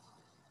siempre.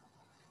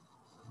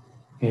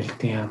 Él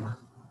te ama.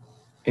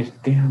 Él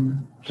te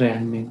ama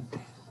realmente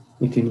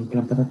y tiene un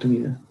plan para tu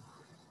vida.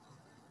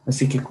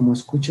 Así que como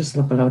escuchas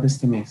la palabra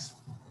este mes,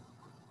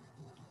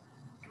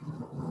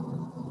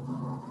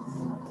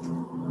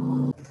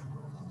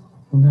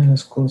 una de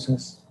las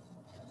cosas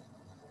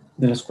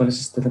de las cuales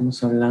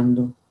estaremos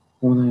hablando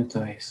una y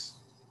otra vez.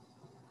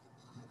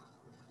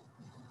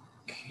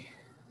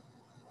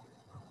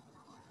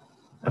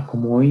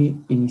 Como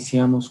hoy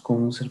iniciamos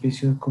con un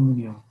servicio de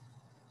comunión,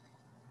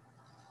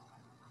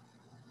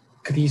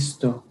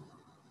 Cristo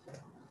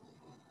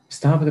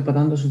estaba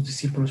preparando a sus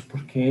discípulos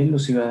porque Él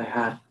los iba a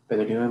dejar,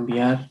 pero le iba a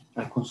enviar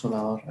al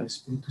Consolador, al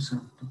Espíritu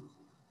Santo.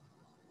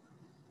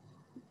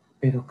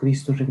 Pero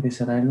Cristo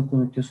regresará y lo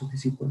prometió a sus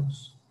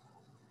discípulos.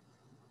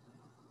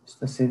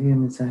 Esta serie de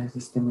mensajes de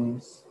este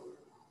mes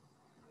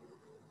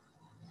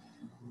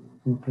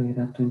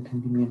incluirá tu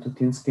entendimiento.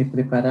 Tienes que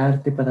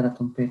prepararte para la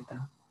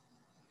trompeta.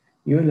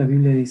 Y hoy la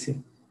Biblia dice,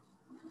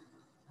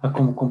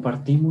 como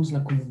compartimos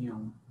la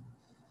comunión,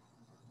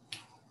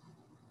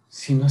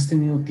 si no has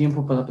tenido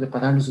tiempo para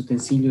preparar los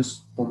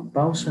utensilios, pon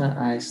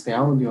pausa a este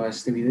audio, a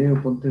este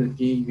video, ponte de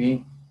pie y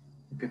ve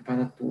y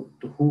prepara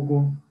tu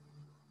jugo,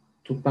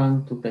 tu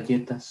pan, tus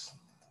galletas.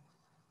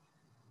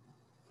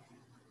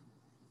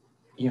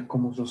 Y a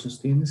como lo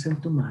sostienes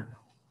en tu mano,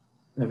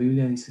 la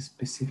Biblia dice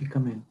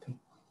específicamente,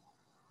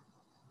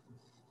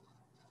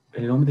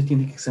 el hombre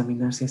tiene que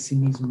examinarse a sí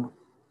mismo,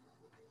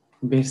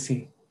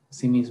 verse a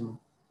sí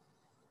mismo,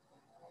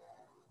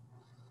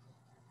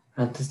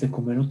 antes de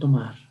comer o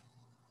tomar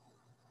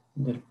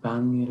del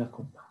pan y de la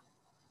copa.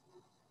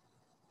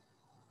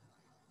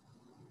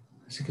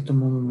 Así que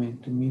toma un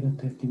momento y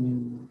mírate a ti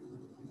mismo.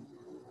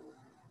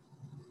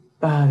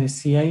 Padre,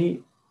 si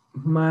hay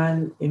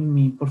mal en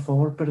mí, por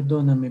favor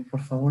perdóname,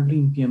 por favor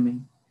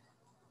límpiame.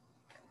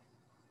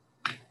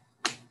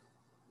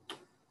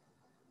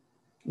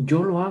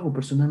 Yo lo hago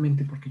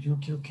personalmente porque yo no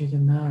quiero que haya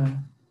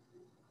nada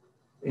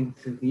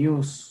entre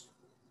Dios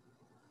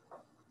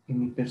y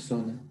mi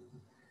persona.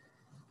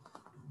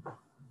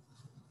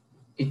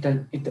 Y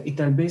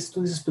tal vez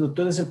tú dices, pero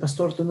tú eres el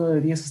pastor, tú no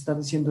deberías estar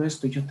diciendo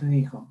esto. Y yo te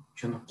digo,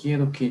 yo no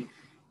quiero que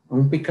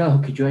un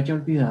pecado que yo haya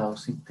olvidado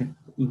se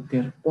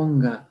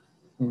interponga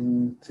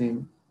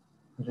entre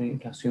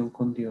relación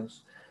con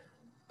Dios.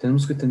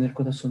 Tenemos que tener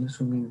corazones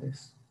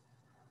humildes.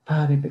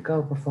 Padre,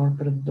 pecado, por favor,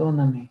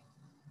 perdóname.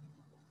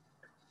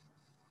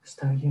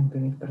 Está bien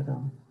pedir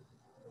perdón.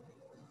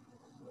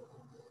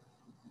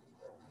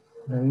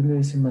 La Biblia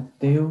dice en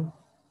Mateo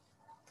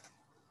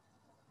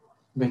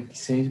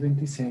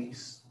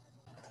 26:26.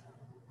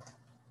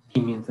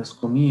 Y mientras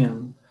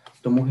comían,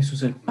 tomó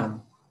Jesús el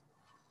pan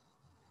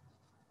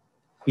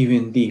y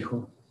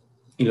bendijo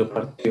y lo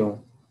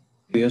partió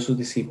y dio a sus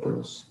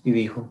discípulos y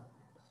dijo,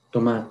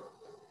 tomad,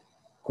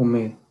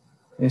 comed,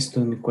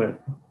 esto es mi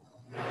cuerpo.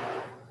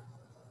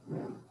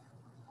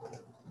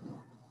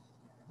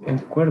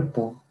 El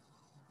cuerpo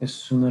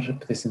es una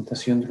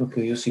representación de lo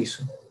que Dios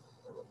hizo.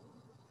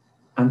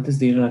 Antes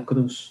de ir a la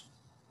cruz,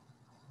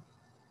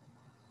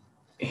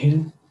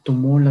 Él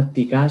tomó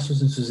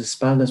latigazos en sus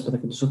espaldas para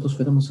que nosotros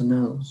fuéramos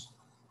sanados.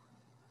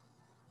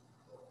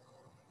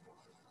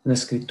 La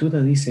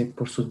Escritura dice,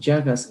 por sus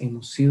llagas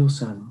hemos sido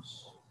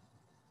sanos.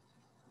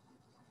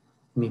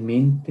 Mi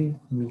mente,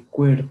 mi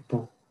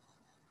cuerpo,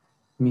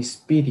 mi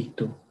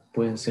espíritu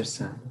pueden ser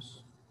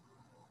sanos.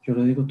 Yo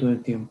lo digo todo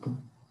el tiempo.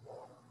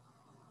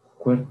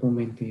 Cuerpo,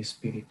 mente y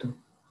espíritu.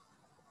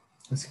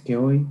 Así que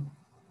hoy,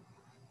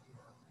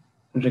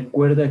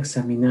 recuerda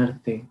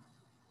examinarte.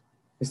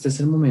 Este es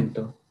el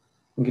momento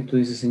en que tú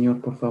dices, Señor,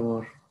 por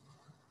favor.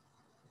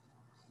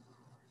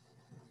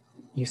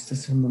 Y este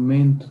es el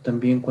momento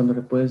también cuando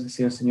le puedes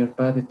decir al Señor,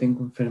 Padre,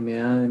 tengo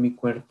enfermedad en mi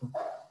cuerpo.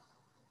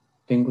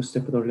 Tengo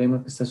este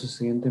problema que está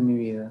sucediendo en mi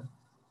vida.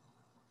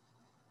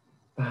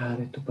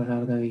 Padre, tu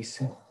palabra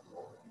dice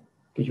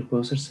que yo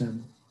puedo ser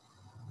sano.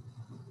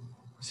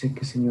 Así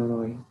que, Señor,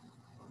 hoy,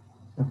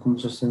 como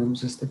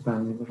sostenemos este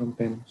pan y lo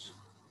rompemos,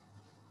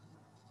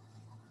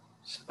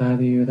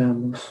 Padre, y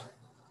oramos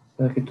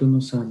para que tú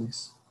nos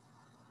sanes.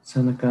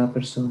 Sana a cada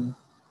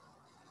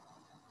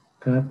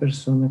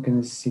persona que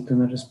necesita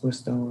una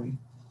respuesta hoy,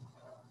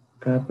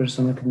 cada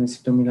persona que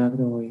necesita un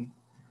milagro hoy.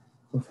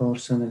 Por favor,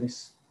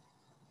 sánales.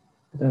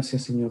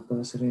 Gracias, Señor, por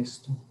hacer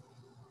esto.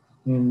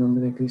 En el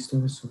nombre de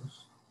Cristo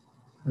Jesús.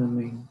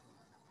 Amén.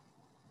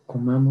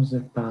 Comamos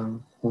del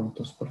pan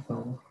juntos, por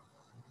favor.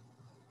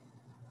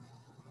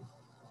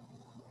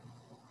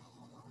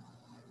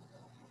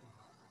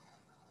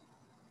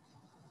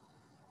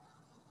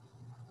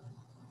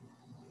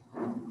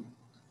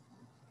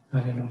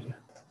 Aleluya.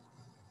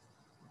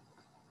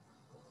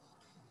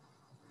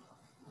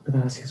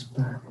 Gracias,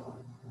 Padre.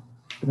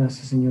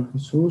 Gracias, Señor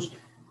Jesús,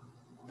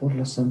 por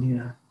la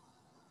sanidad,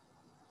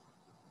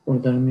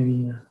 por darme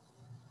vida.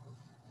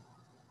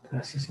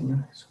 Gracias,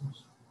 Señor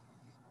Jesús.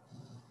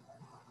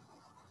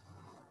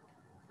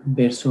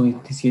 Verso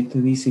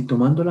 27 dice, y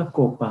tomando la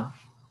copa,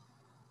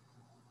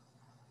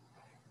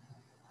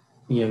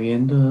 y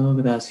habiendo dado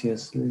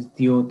gracias, les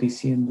dio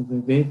diciendo,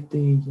 bebed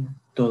de ella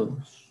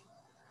todos,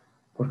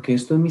 porque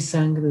esto es mi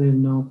sangre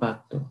del nuevo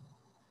pacto,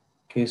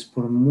 que es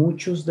por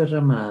muchos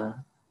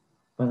derramada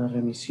para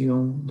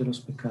remisión de los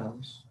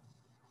pecados.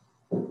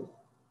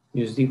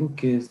 Y os digo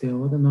que desde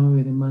ahora no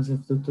beberé más del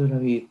fruto de la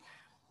vid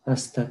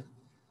hasta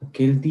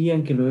aquel día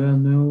en que lo beba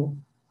nuevo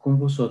con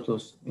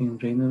vosotros en el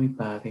reino de mi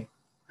Padre.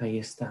 Ahí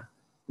está,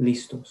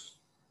 listos,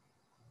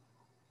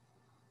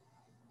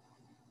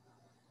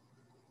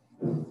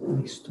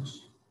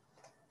 listos.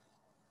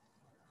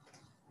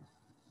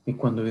 Y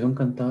cuando hubieron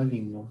cantado el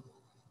himno,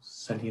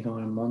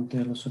 salieron al monte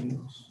de los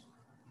olivos.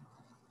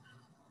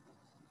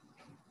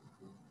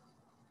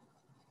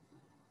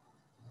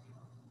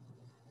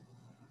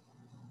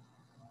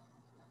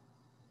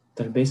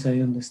 Tal vez ahí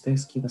donde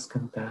estés quieras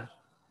cantar,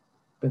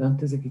 pero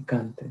antes de que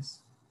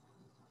cantes,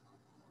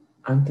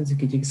 antes de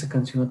que llegue esa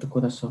canción a tu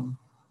corazón,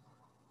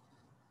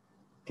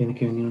 tiene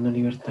que venir una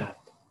libertad.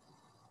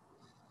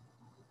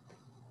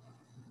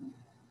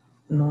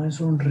 No es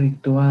un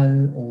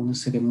ritual o una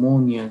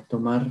ceremonia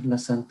tomar la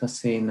Santa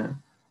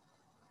Cena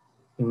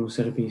en un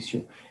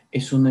servicio.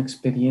 Es una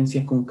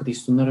experiencia con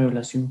Cristo, una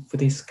revelación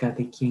fresca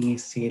de quién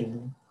es Él.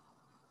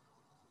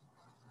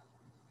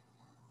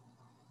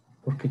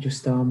 Porque yo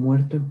estaba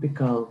muerto en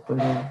pecado,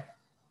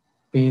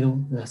 pero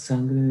la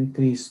sangre de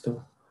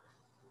Cristo,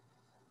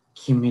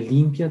 quien me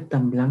limpia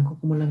tan blanco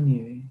como la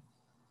nieve.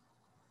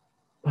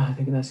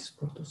 Padre, gracias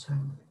por tu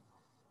sangre,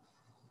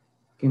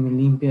 que me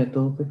limpia de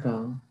todo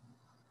pecado.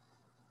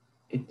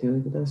 Y te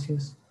doy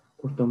gracias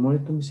por tu amor y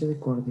tu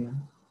misericordia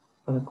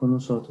para con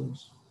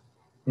nosotros.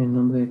 En el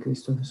nombre de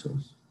Cristo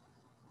Jesús.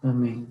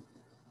 Amén.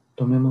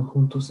 Tomemos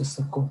juntos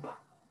esta copa.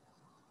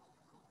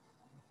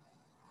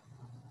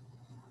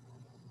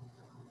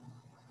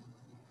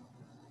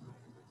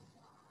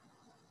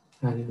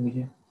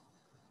 Aleluya.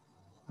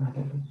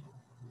 Aleluya.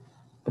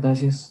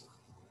 Gracias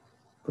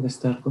por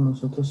estar con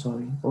nosotros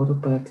hoy. Oro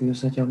para que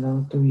Dios haya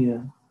hablado tu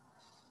vida.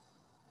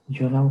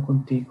 Yo alabo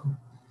contigo.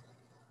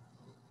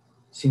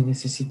 Si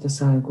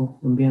necesitas algo,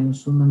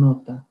 envíanos una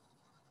nota.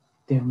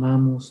 Te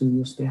amamos y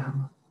Dios te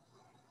ama.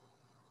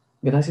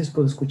 Gracias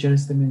por escuchar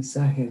este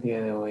mensaje el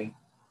día de hoy.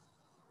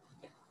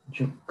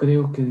 Yo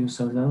creo que Dios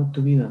ha hablado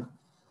tu vida.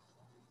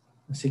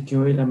 Así que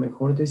hoy la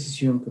mejor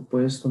decisión que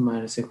puedes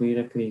tomar es seguir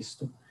a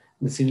Cristo.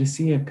 Decirle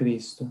sí a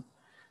Cristo.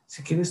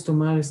 Si quieres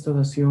tomar esta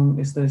oración,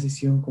 esta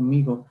decisión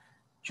conmigo,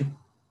 yo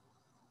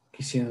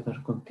quisiera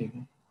orar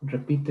contigo.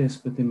 Repite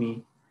después de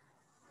mí.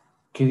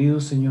 Querido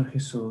Señor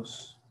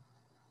Jesús,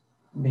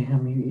 ven a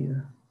mi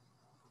vida,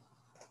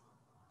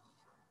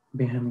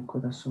 ven a mi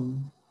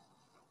corazón.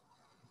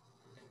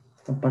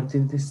 A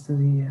partir de este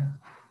día,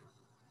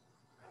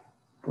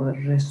 por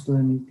el resto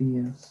de mis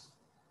días,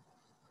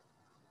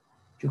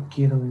 yo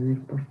quiero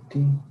vivir por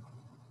ti.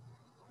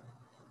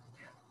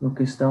 Lo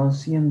que estaba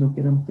haciendo,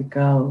 que era un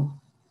pecado,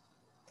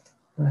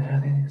 lo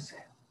dejaré de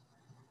hacer.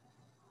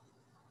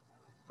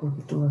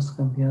 Porque tú has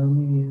cambiado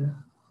mi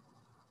vida.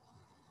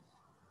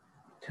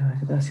 Te doy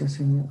gracias,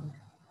 Señor,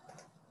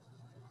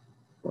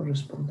 por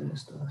responder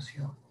esta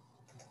oración.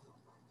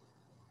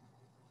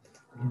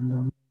 En el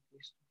nombre de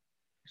Cristo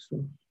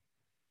Jesús.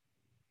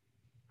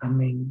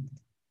 Amén.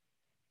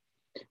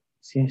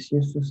 Si así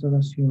es esta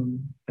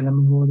oración, es la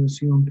mejor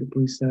oración que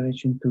pudiste haber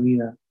hecho en tu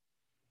vida.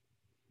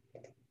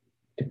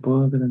 Te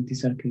puedo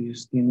garantizar que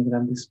Dios tiene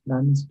grandes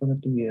planes para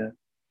tu vida.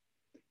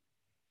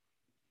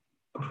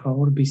 Por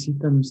favor,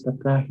 visita nuestra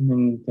página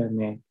en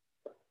internet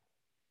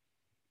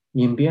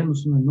y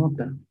envíanos una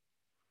nota,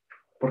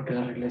 porque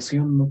la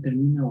relación no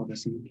termina ahora,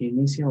 sino que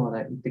inicia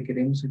ahora y te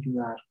queremos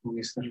ayudar con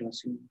esta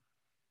relación.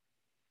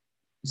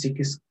 Así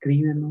que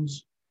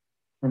escríbenos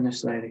a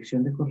nuestra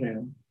dirección de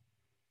correo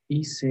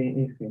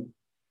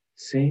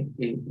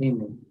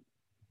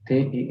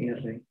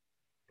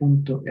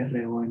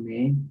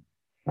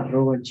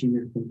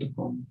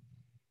icfcenter.rome@gmail.com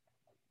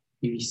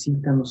y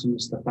visítanos en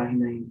nuestra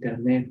página de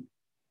internet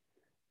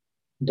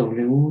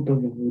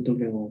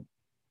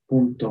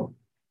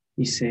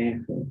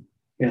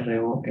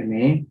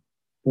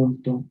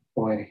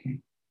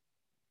www.icfrome.org.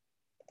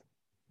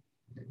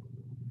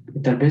 Y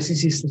tal vez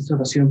hiciste esta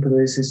oración, pero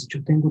dices,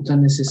 yo tengo otra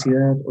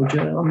necesidad, o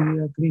yo he dado mi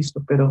vida a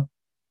Cristo, pero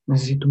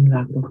necesito un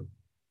milagro.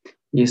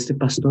 Y este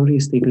pastor y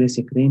esta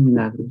iglesia creen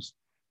milagros.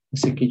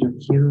 Así que yo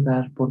quiero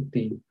dar por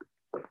ti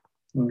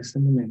en este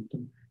momento,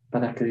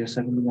 para que Dios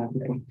haga un milagro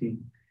por ti.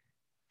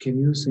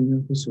 Querido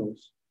Señor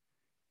Jesús,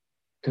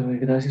 te doy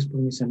gracias por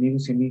mis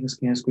amigos y amigas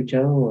que han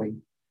escuchado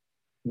hoy.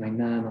 No hay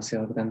nada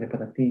demasiado grande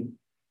para ti.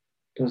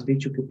 Tú has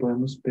dicho que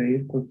podemos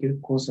pedir cualquier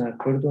cosa de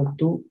acuerdo a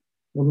tu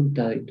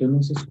voluntad y tú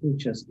nos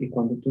escuchas. Y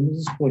cuando tú nos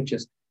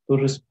escuchas, tú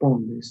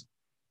respondes.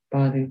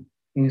 Padre,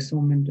 en este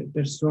momento hay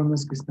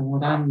personas que están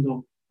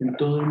orando en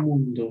todo el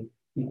mundo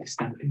y te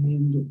están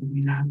pidiendo un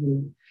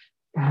milagro.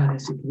 Padre,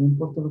 así que no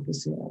importa lo que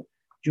sea,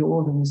 yo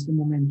oro en este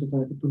momento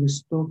para que tú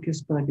les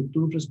toques, para que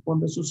tú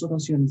respondas sus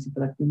oraciones y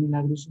para que un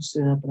milagro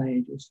suceda para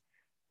ellos.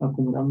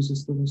 Acomodamos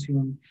esta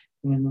oración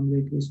en el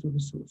nombre de Cristo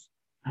Jesús.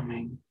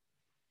 Amén.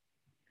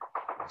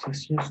 Si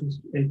así has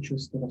hecho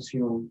esta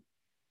oración,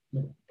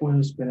 no puedo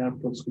esperar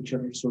por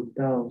escuchar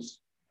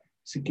resultados.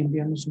 Así que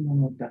envíanos una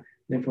nota.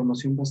 La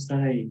información va a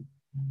estar ahí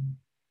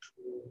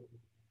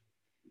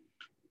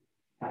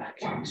para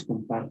que nos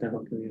comparta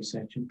lo que Dios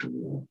ha hecho en tu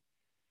vida.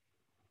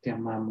 Te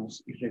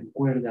amamos y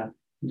recuerda,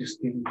 Dios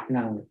tiene un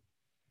plan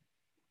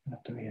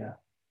para tu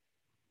vida.